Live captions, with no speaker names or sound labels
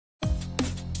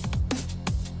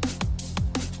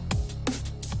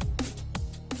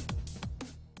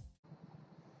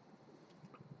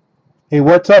Hey,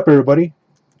 what's up, everybody?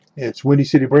 It's Windy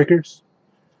City Breakers,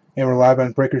 and we're live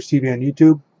on Breakers TV on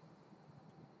YouTube.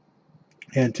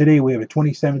 And today we have a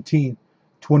 2017-2018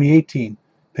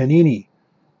 Panini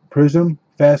Prizm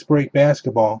Fast Break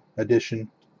Basketball Edition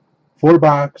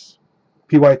 4-box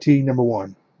PYT number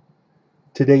 1.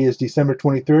 Today is December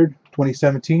 23rd,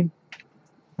 2017.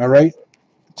 Alright,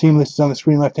 team list is on the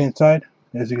screen left-hand side,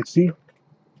 as you can see.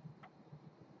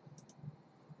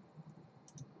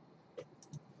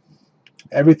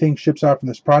 Everything ships out from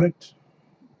this product.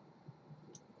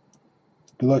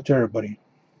 Good luck to everybody.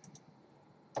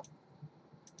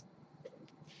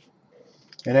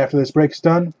 And after this break's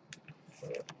done,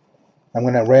 I'm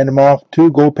going to random off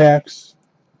 2 gold packs.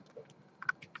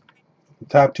 The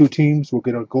top 2 teams will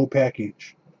get a gold pack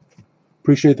each.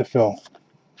 Appreciate the fill.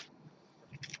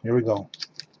 Here we go.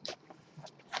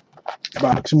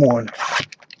 Box 1.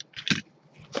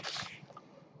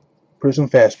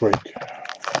 Prizm Fast Break.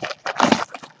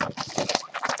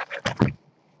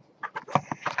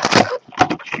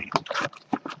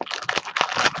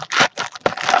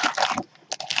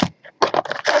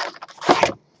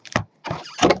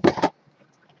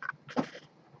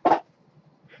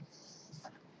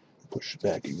 Push it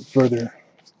back even further.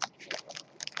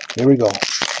 There we go.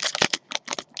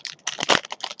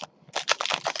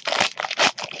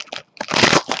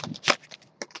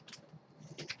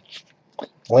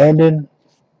 Landon,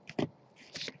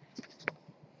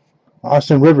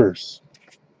 Austin Rivers,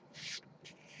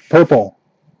 purple,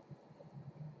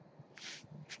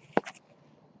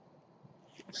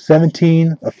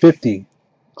 17 of 50,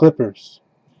 Clippers.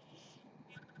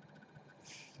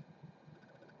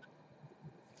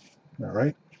 All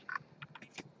right.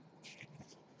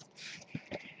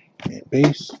 And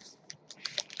base.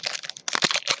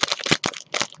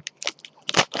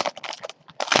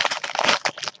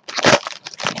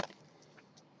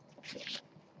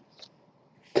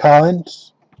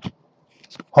 Collins,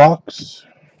 Hawks,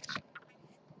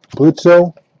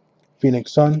 Bledsoe,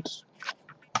 Phoenix Suns.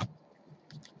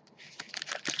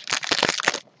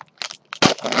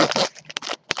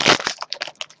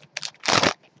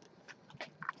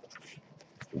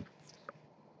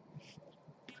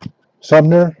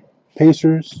 Sumner,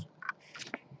 Pacers,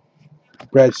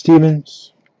 Brad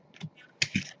Stevens,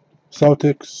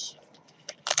 Celtics,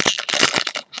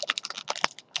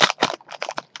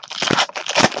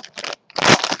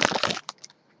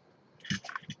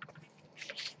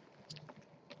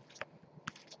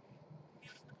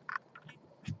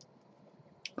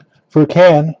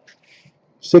 Furkan,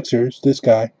 Sixers, this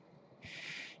guy,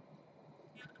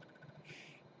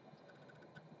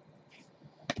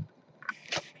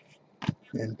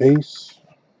 and base.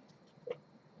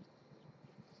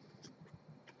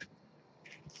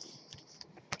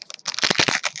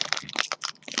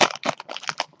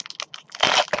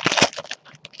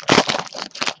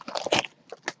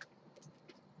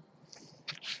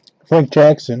 Frank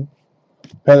Jackson,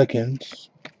 Pelicans,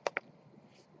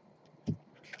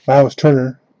 Miles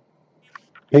Turner,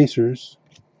 Pacers,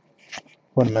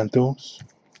 fundamentals.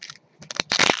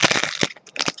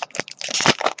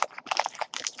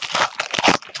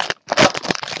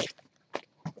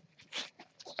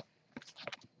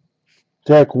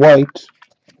 Derek White,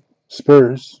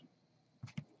 Spurs.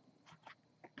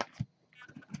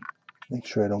 Make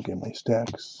sure I don't get my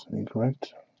stacks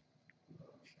incorrect.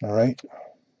 All right.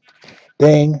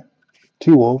 Dang,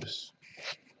 T-Wolves.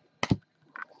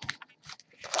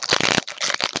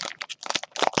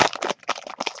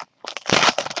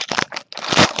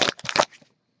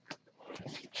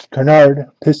 Kennard,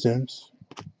 Pistons.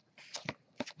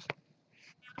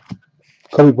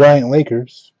 Kobe Bryant,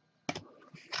 Lakers.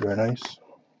 Very nice.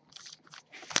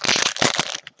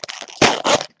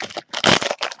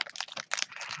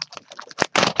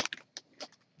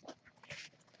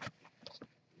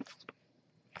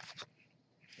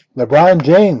 LeBron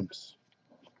James.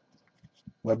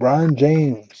 LeBron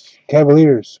James.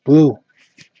 Cavaliers, blue.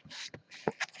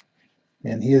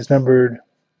 And he is numbered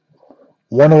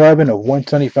 111 of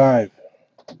 125.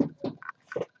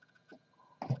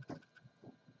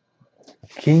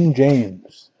 King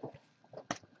James.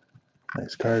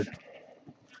 Nice card.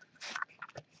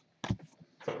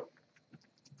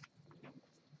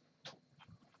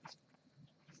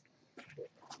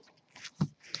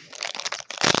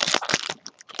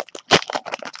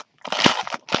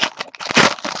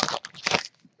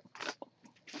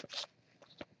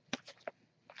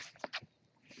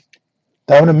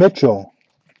 Donovan Mitchell,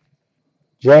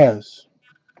 Jazz,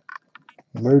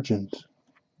 Emergent.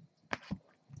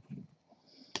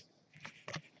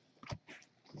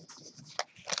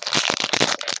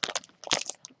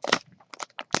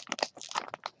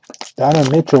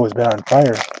 Donovan Mitchell has been on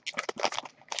fire.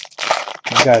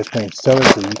 That guy's playing stellar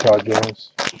for Utah Jazz.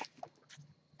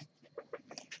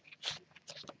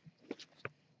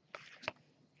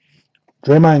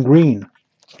 Draymond Green,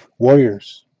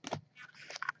 Warriors.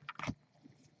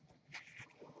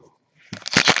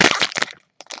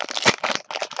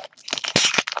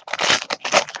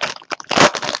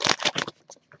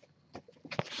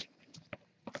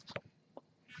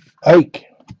 Ike,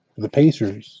 the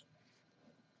Pacers.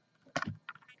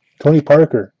 Tony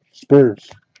Parker, Spurs.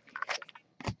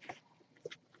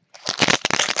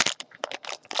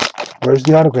 Where's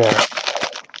the autograph?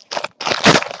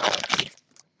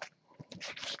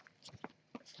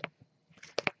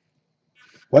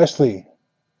 Wesley,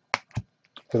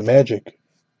 for the Magic.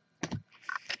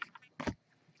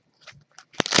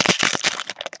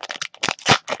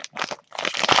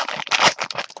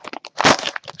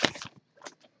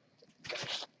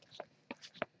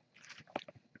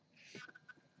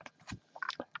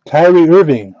 Kyrie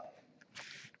Irving,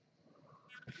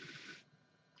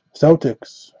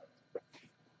 Celtics.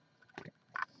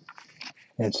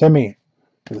 And Semi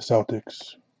for the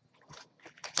Celtics.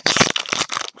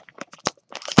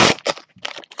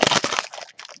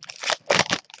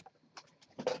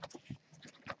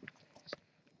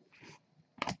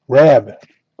 Rab,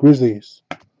 Grizzlies.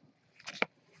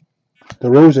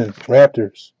 DeRozan,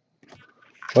 Raptors.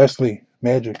 Wesley,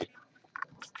 Magic.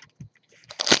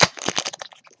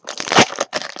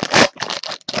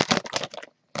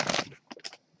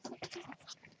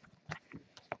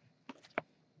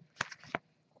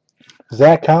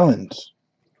 Zach Collins,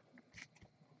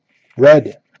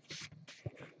 Red.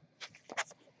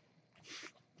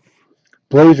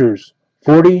 Blazers,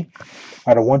 40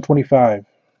 out of 125.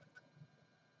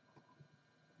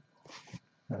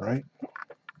 All right.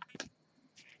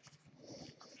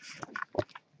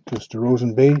 Just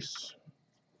DeRozan base.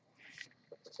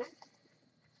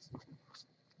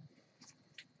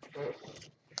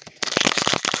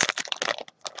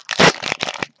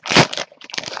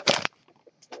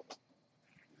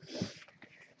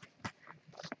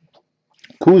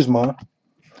 Kuzma,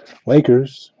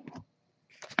 Lakers.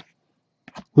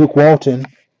 Luke Walton,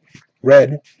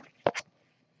 Red.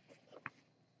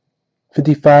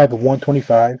 55 of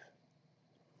 125.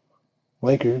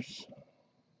 Lakers.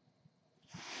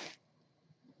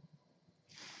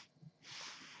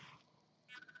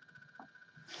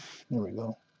 There we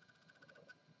go.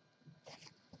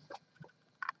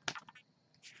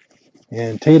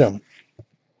 And Tatum,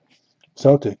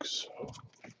 Celtics.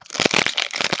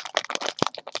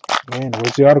 And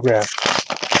where's the autograph?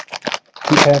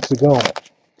 2 packs to go.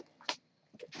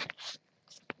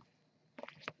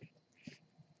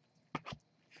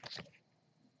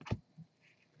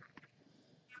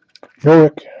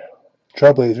 Norwick,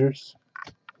 Trailblazers.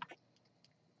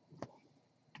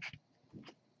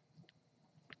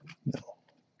 No.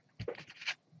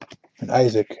 And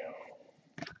Isaac.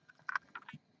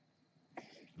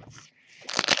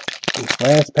 This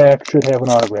last pack should have an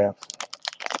autograph.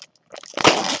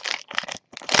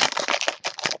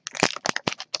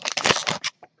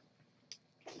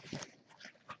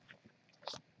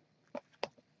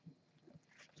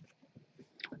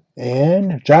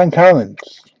 And John Collins,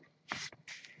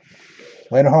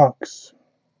 Atlanta Hawks.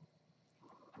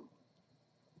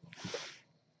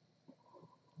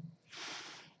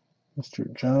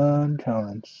 Mr. John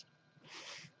Collins.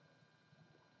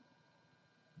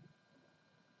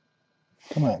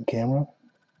 Come on, camera.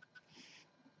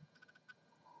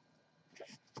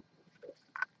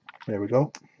 There we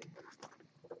go.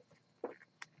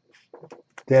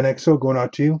 Dan XO going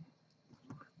out to you.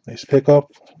 Nice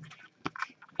pickup.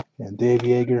 And Dave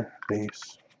Yeager,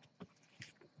 base.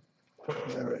 All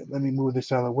right, let me move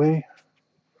this out of the way.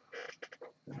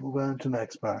 Move on to the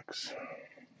next box.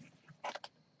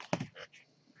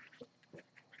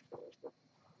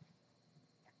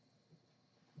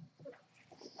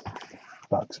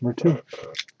 Box number 2.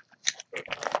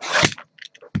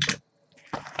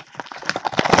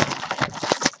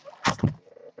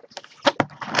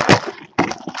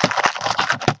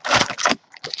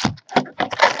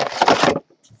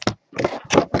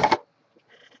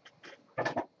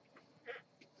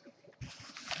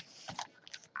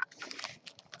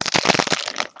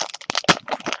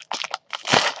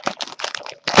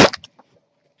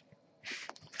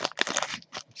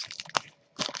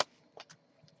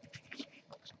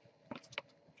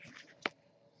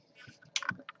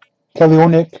 Kelly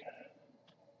Olynyk,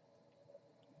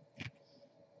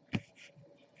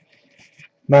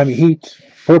 Miami Heat,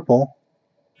 purple.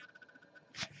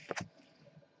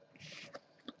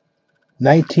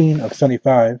 19 of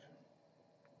 75.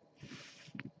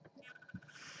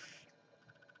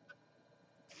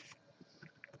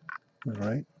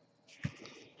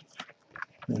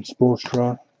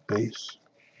 Spoelstra base.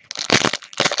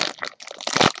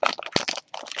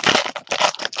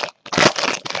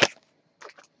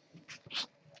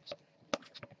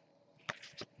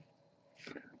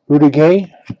 Rudy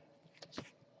Gay,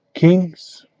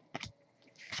 Kings,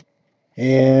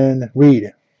 and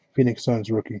Reed, Phoenix Suns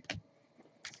rookie.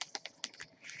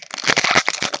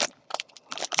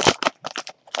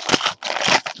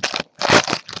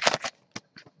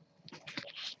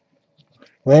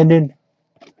 Landon,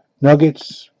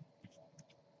 Nuggets.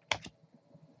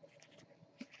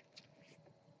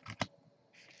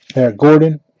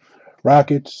 Gordon,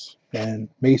 Rockets, and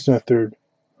Mason III,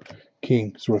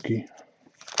 Kings rookie.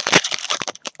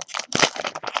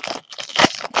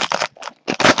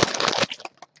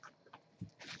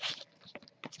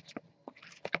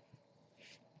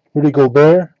 Rudy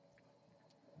Gobert,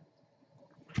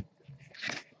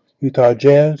 Utah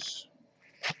Jazz.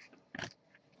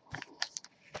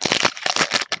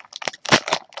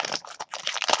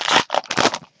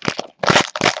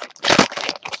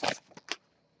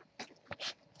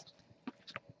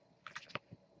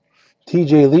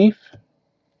 TJ Leaf,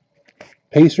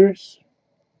 Pacers.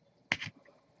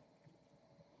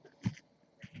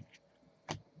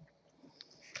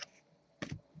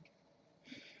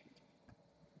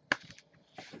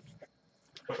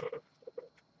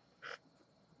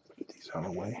 Get these out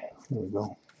of the way. There we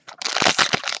go.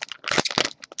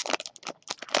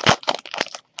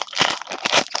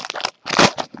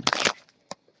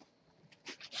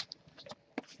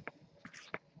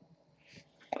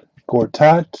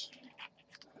 Gortat,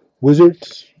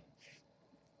 Wizards.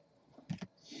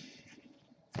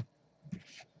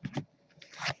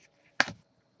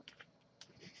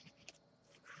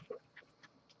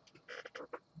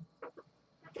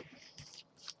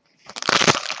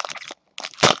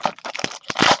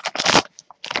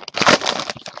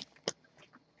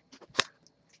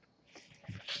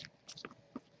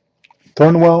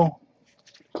 Thornwell,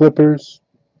 Clippers.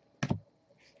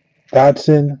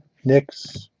 Dodson,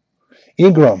 Knicks.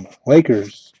 Ingram,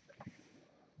 Lakers.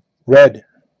 Red,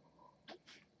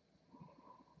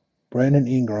 Brandon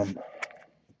Ingram.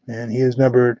 And he is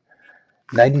numbered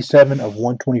 97 of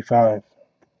 125.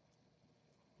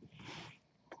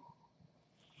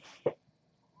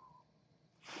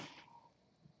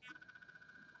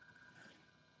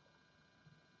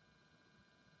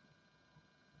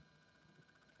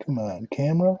 Come on,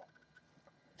 camera.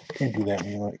 Can't do that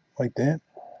when you like that.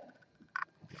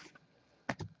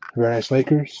 Very nice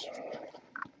Lakers.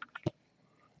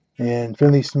 And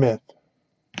Finley Smith,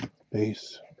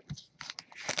 base.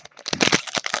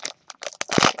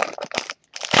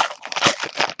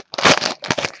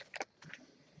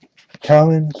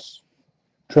 Collins,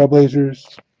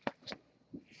 Trailblazers.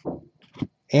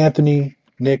 Anthony,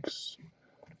 Knicks.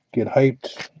 Get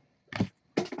hyped.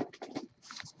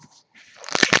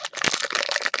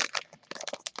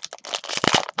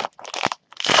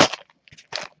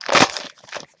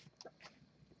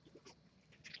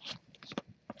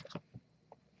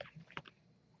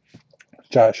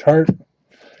 Josh Hart,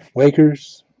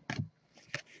 Lakers.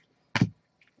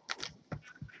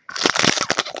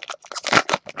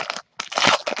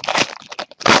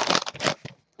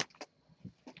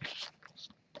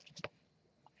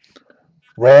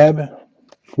 Rab,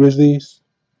 Grizzlies.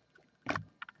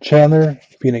 Chandler,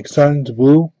 Phoenix Suns,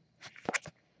 blue.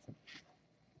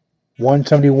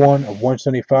 171 of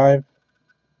 175.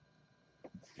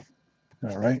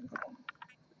 All right.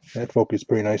 That focused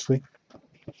pretty nicely.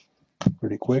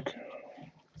 Pretty quick.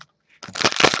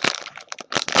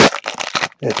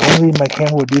 If only my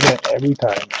camera would do that every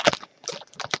time.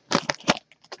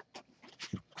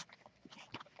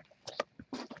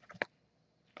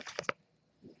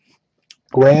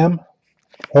 Graham,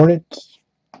 Hornets.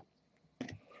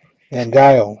 And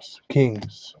Giles,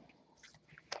 Kings.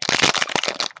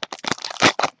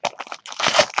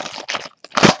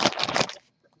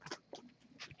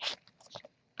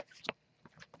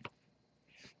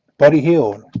 Buddy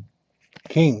Hield,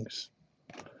 Kings.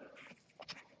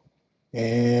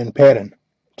 And Patton,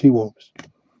 T-Wolves.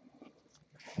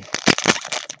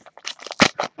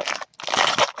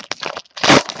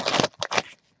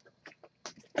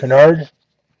 Kennard,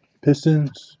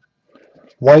 Pistons.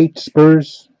 White,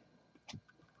 Spurs.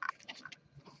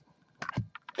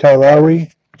 Kyle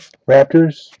Lowry,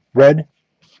 Raptors, red.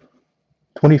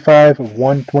 25 of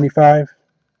 125.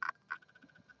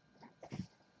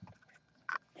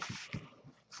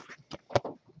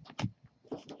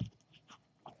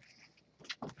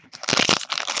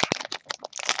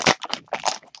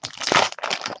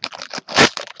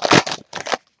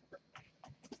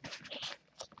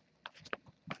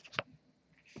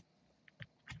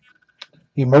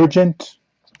 Emergent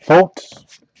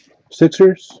Fultz,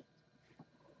 Sixers.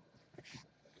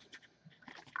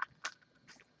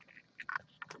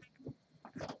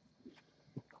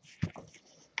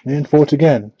 And Fultz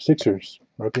again, Sixers.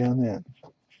 Right beyond that.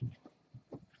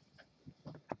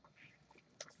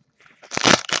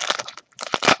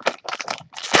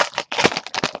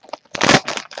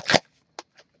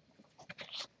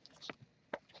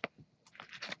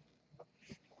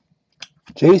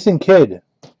 Jason Kidd,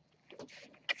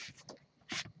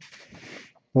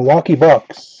 Milwaukee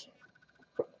Bucks.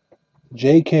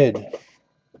 J. Kidd.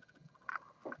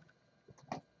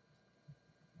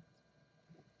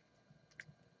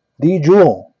 D.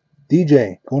 Jewel,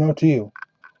 DJ, going out to you.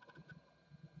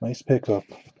 Nice pickup.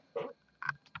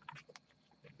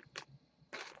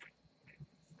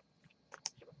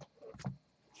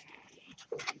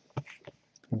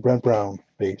 Brent Brown,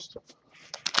 based.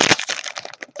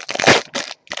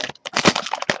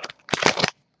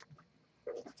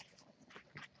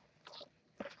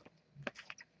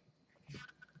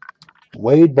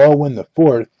 Wade Baldwin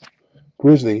IV,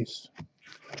 Grizzlies.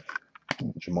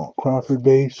 Jamal Crawford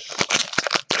base.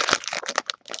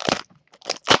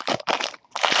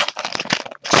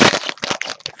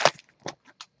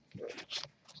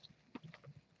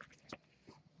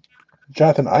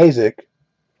 Jonathan Isaac,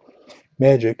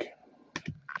 Magic.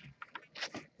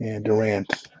 And Durant.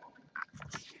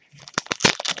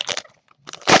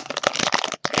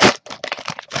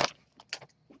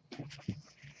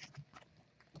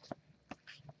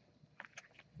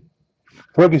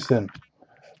 Ferguson,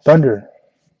 Thunder.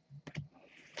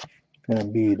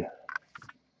 And Embiid.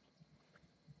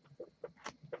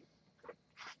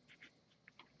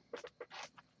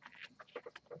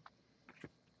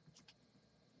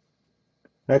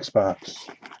 Xbox.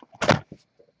 Let's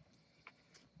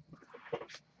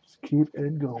keep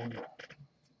it going.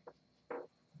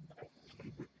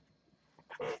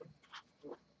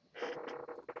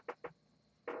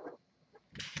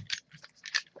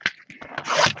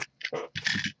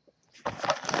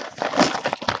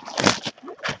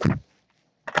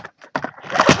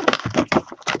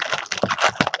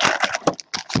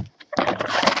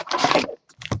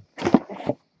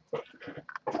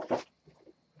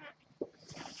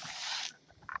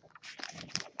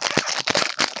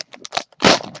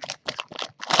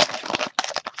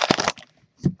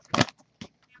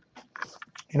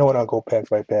 You know what? I'll go pack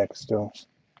by pack still.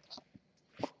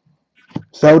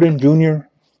 Selden Jr.,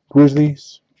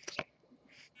 Grizzlies.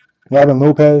 Robin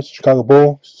Lopez, Chicago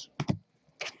Bulls.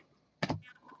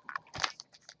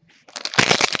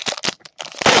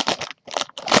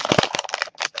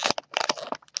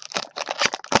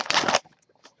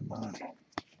 Come on.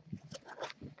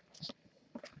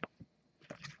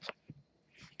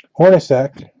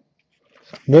 Hornacek,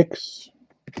 Knicks.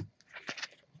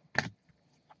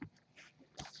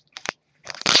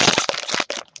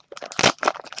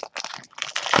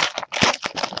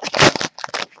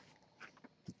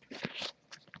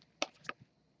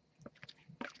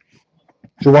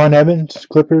 Juwan Evans,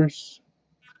 Clippers.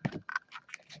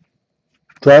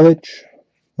 Dragic,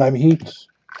 Miami Heat.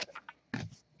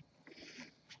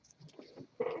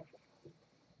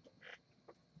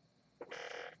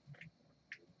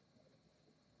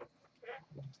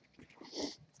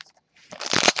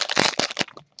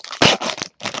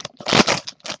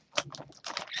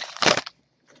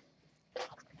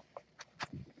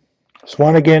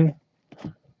 Swanigan,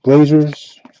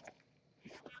 Blazers.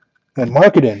 And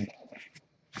Markkanen.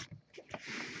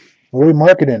 Rory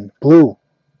Markkanen, blue.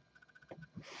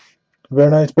 Very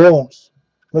nice Bulls.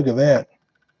 Look at that.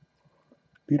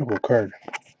 Beautiful card.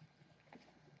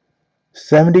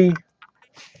 70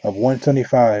 of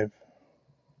 175.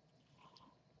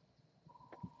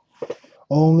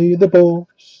 Only the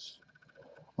Bulls.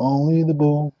 Only the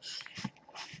Bulls.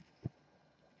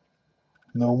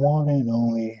 No one and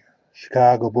only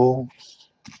Chicago Bulls.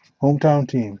 Hometown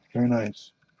team. Very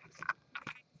nice.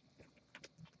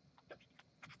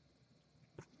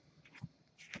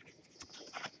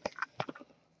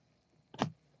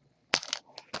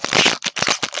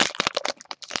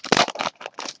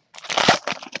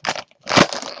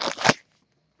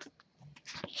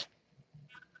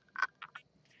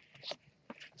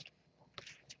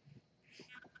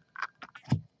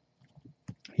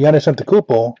 Giannis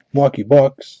Antetokounmpo, Milwaukee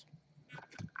Bucks.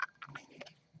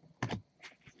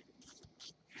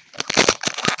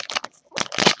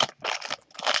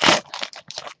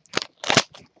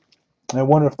 I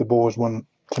wonder if the Bulls won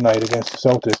tonight against the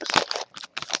Celtics.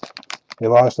 They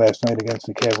lost last night against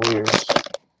the Cavaliers,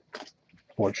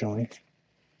 fortunately.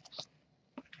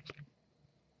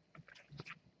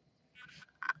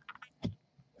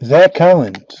 Zach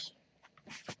Collins,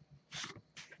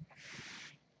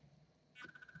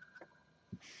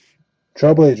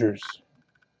 Trailblazers.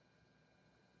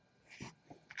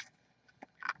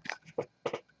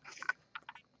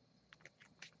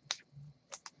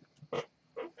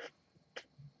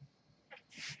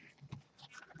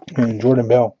 And Jordan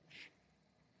Bell.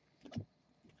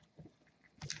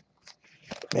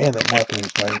 Man, that marketing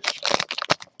is nice.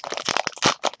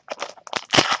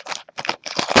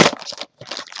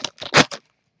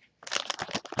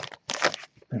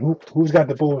 And who's got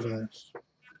the Bulls in this?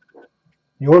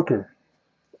 Yorker.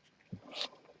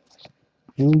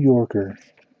 New Yorker.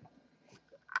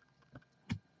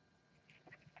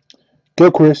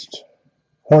 Gilchrist.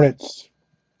 Hornets.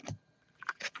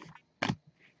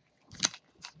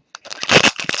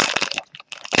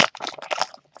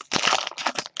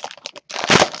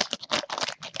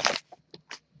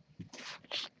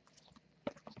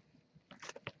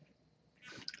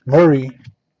 Murray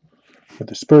with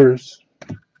the Spurs.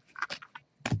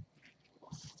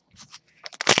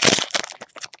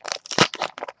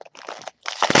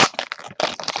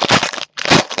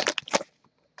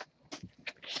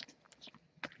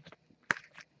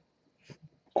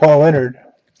 Kawhi Leonard.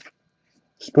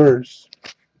 Spurs.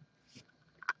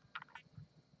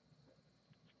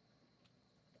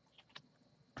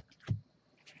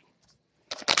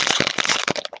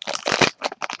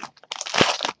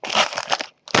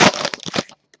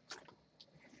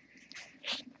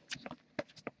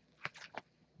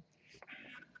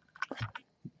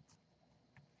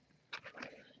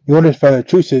 Jonas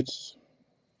Valanciunas.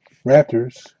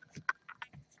 Raptors.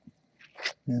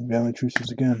 And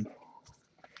Valanciunas again.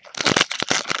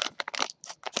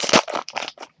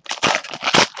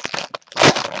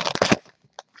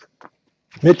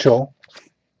 Mitchell.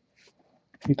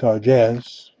 Utah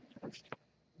Jazz.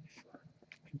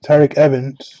 Tyreke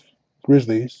Evans.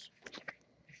 Grizzlies.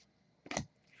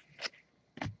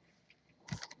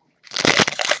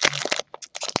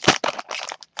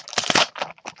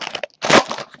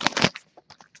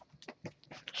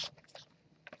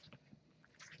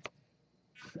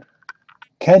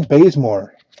 Kent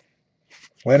Bazemore.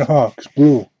 Atlanta Hawks.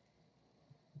 Blue.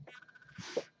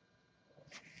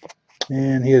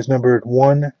 And he is numbered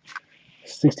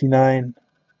 169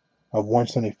 of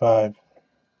 175.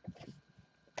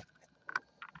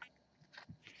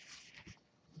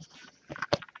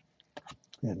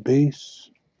 And base.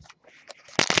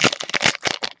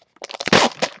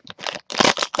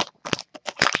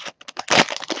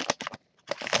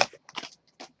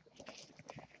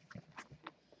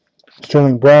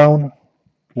 Sterling Brown.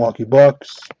 Milwaukee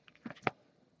Bucks.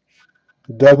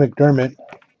 Doug McDermott.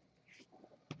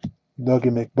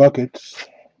 Dougie McBuckets.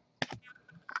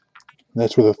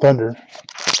 That's for the Thunder.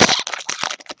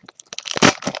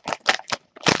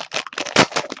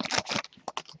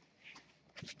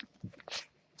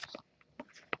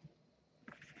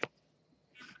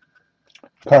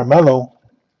 Carmelo.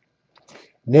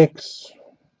 Knicks.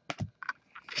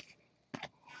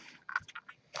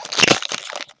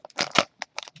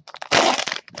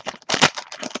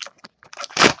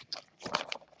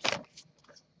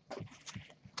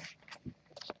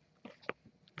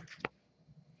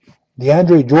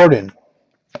 DeAndre Jordan.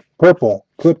 Purple.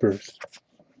 Clippers.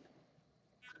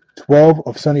 12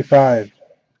 of 75.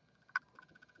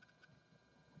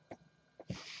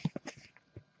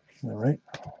 All right.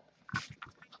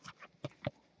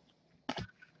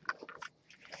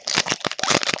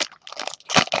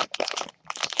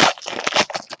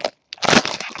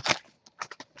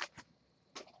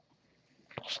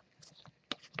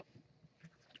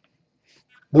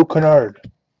 Luke Kennard.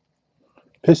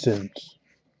 Pistons.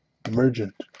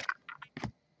 Emergent.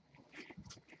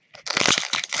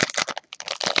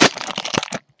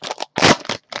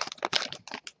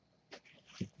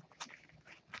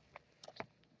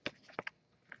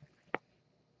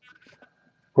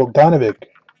 Bogdanovic.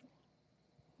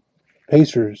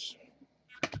 Pacers.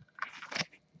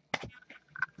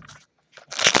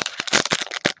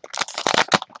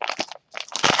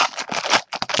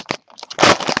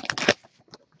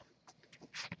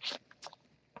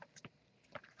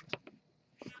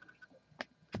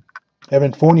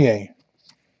 Evan Fournier.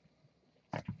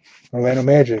 Orlando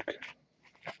Magic.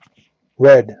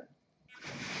 Red.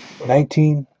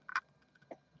 19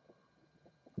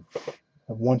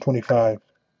 of 125.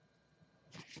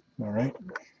 All right.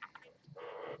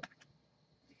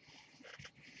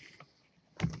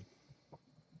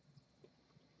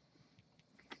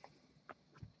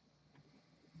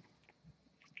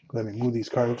 Let me move these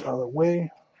cards out of the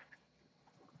way.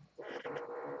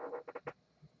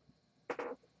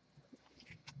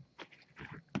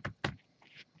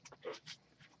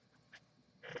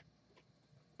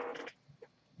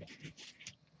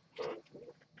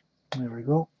 There we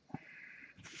go.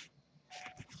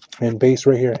 And base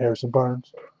right here, Harrison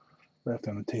Barnes. Left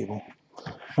on the table.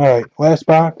 Alright, last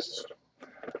box.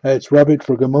 That's Rub It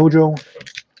for Gamojo.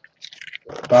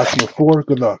 Box number 4.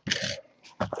 Good luck.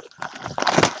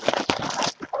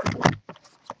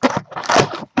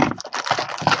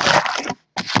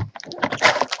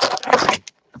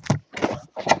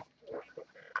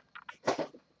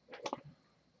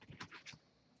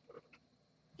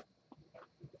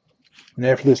 And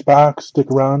after this box,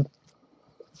 stick around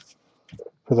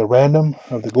for the random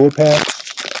of the gold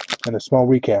packs and a small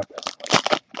recap.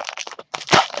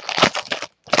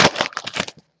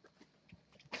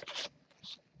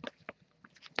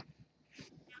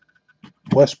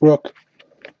 Westbrook,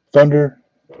 Thunder,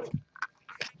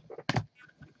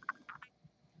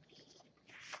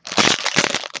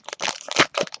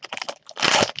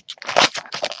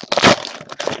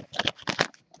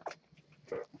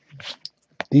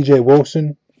 DJ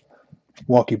Wilson,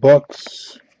 Milwaukee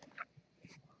Bucks,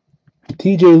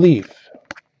 TJ Leaf,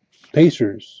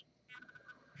 Pacers,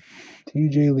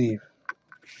 TJ Leaf,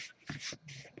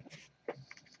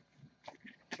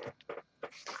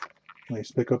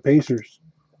 nice pick up Pacers.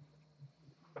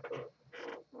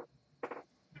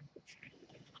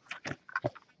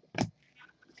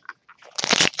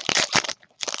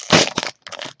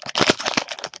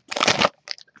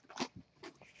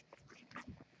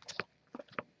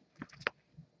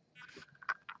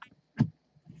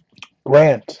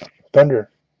 Grant,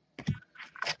 Thunder,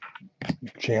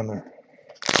 Chandler.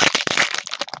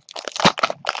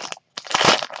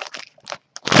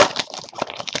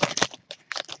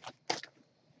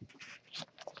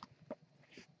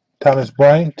 Thomas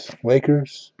Bryant,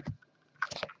 Lakers.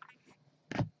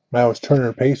 Miles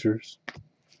Turner, Pacers.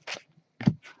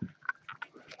 And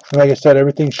like I said,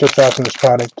 everything ships out from this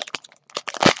product,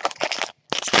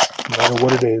 no matter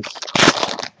what it is.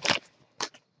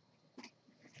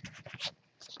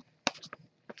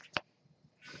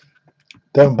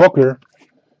 Devin Booker,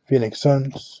 Phoenix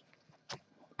Suns,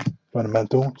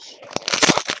 Fundamentals.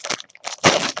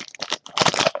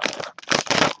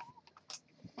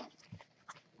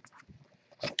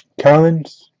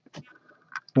 Collins,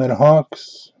 Atlanta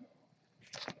Hawks.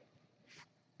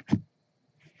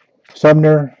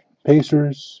 Sumner,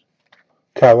 Pacers.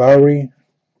 Kyle Lowry,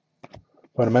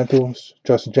 Fundamentals.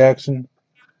 Justin Jackson,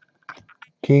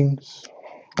 Kings.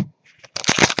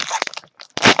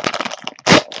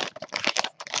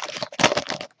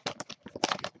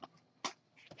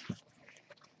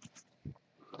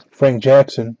 Frank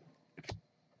Jackson,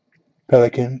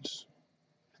 Pelicans.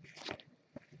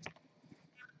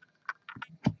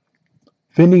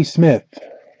 Finney Smith,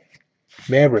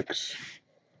 Mavericks,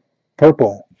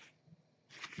 purple.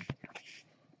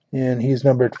 And he's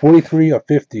numbered 43 of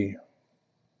 50.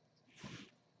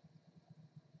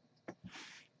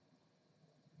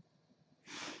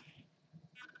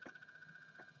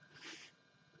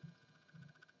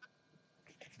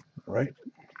 All right.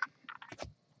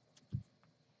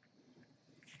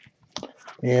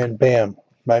 And bam,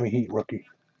 Miami Heat rookie.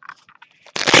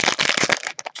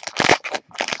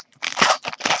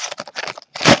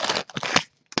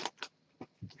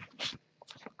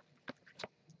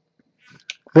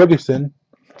 Ferguson,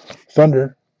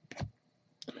 Thunder.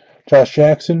 Josh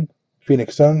Jackson,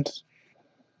 Phoenix Suns.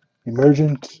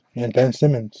 Emergent, and Ben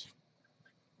Simmons.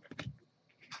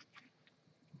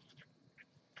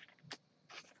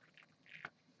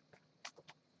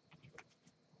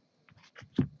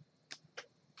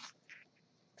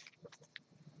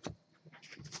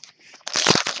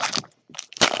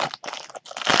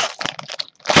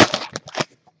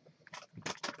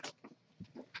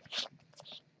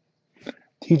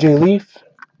 TJ Leaf,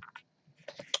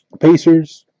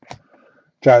 Pacers.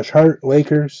 Josh Hart,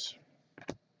 Lakers.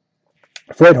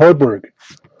 Fred Hoiberg,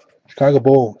 Chicago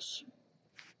Bulls.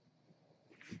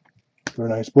 Very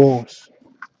nice Bulls.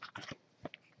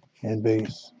 And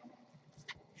base.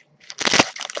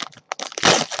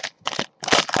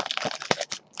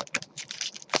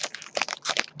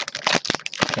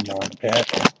 Come on,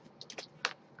 Pat.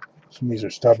 Some of these are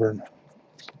stubborn.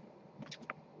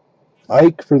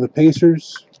 Ike for the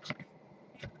Pacers.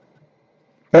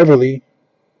 Beverly,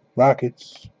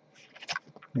 Rockets.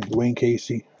 And Dwayne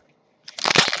Casey.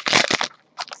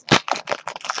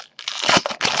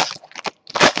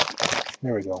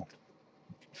 There we go.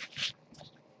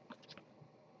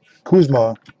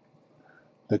 Kuzma,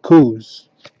 the Kuz,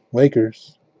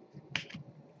 Lakers.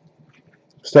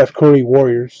 Steph Curry,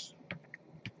 Warriors.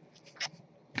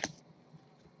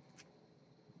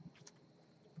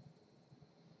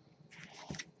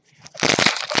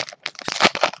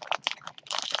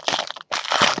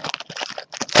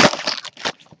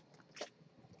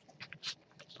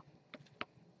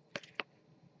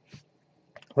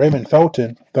 Raymond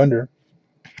Felton, Thunder.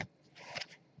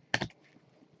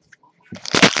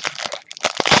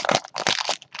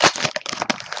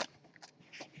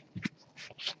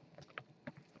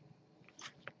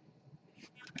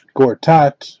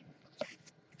 Gortat,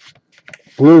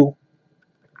 Blue,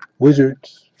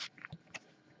 Wizards.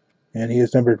 And he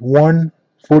is numbered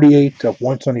 148 of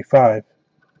 175.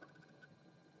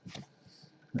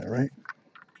 All right.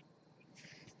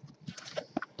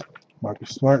 Marcus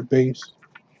Smart base.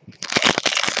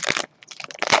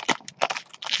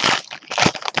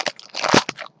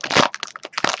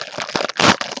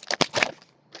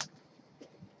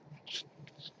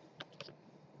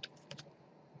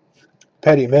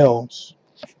 Patty Mills,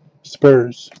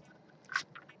 Spurs.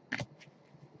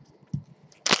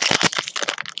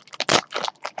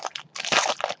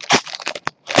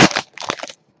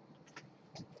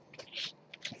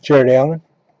 Jared Allen.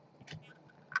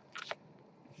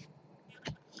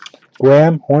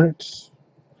 Graham, Hornets.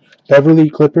 Beverly,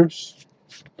 Clippers.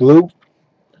 Blue,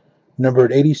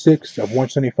 numbered 86 of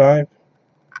 175.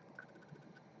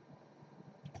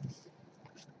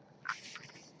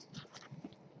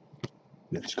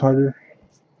 Vince Carter,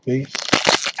 base.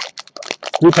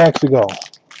 3 packs to go.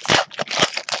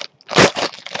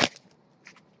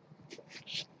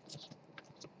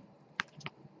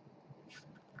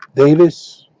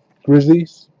 Davis,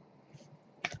 Grizzlies.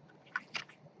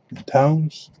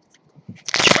 Towns,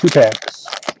 2 packs.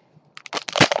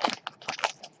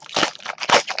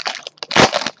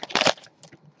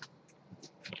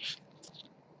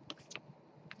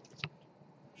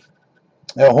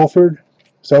 Al Holford,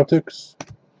 Celtics.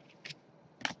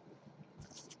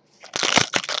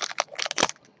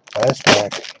 Last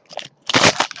pack.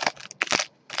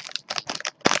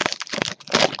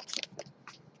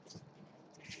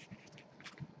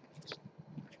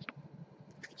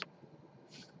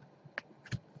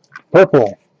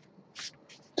 Purple,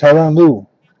 Tyronn Lue,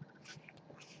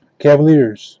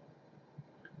 Cavaliers.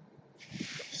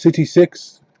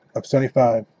 66 of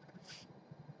 75.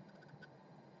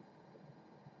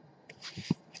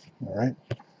 All right.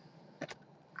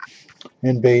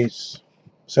 And base,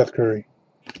 Seth Curry,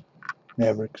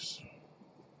 Mavericks.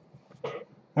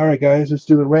 All right, guys, let's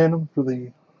do the random for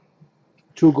the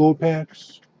 2 gold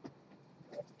packs.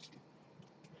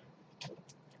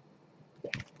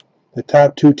 The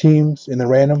top 2 teams in the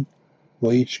random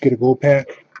will each get a gold pack.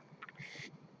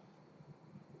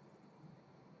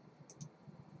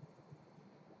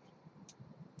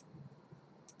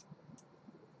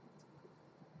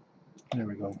 There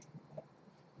we go.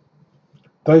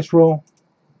 Dice roll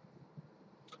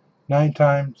 9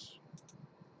 times.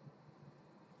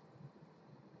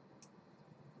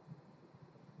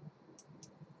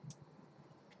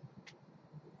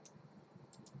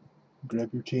 Grab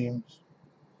your teams.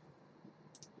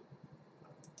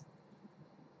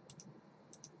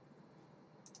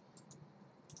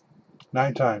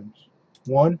 Nine times.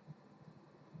 1,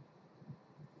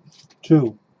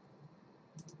 2,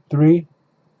 3,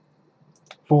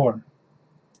 4,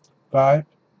 5,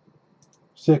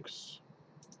 6,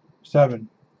 7,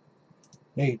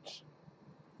 8,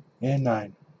 and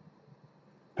 9.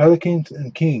 Pelicans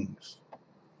and Kings.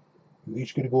 You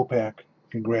each get a gold pack.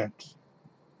 Congrats.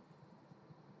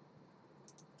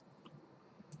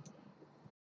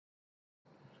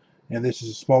 And this is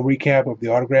a small recap of the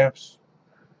autographs.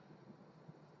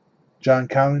 John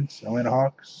Collins, Atlanta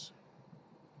Hawks.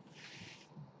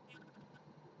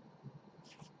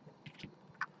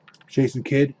 Jason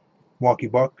Kidd, Milwaukee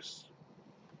Bucks.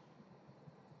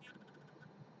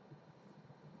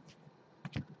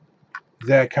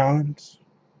 Zach Collins,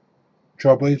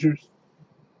 Trailblazers.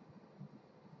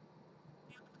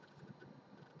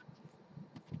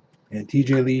 And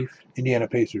TJ Leaf, Indiana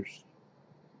Pacers.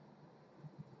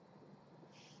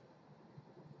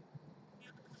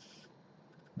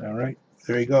 All right,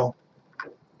 there you go.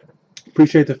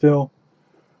 Appreciate the fill.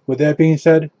 With that being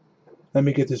said, let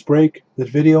me get this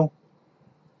video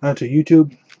onto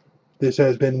YouTube. This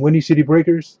has been Windy City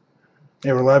Breakers,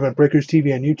 and we're live on Breakers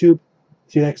TV on YouTube.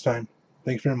 See you next time.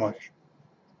 Thanks very much.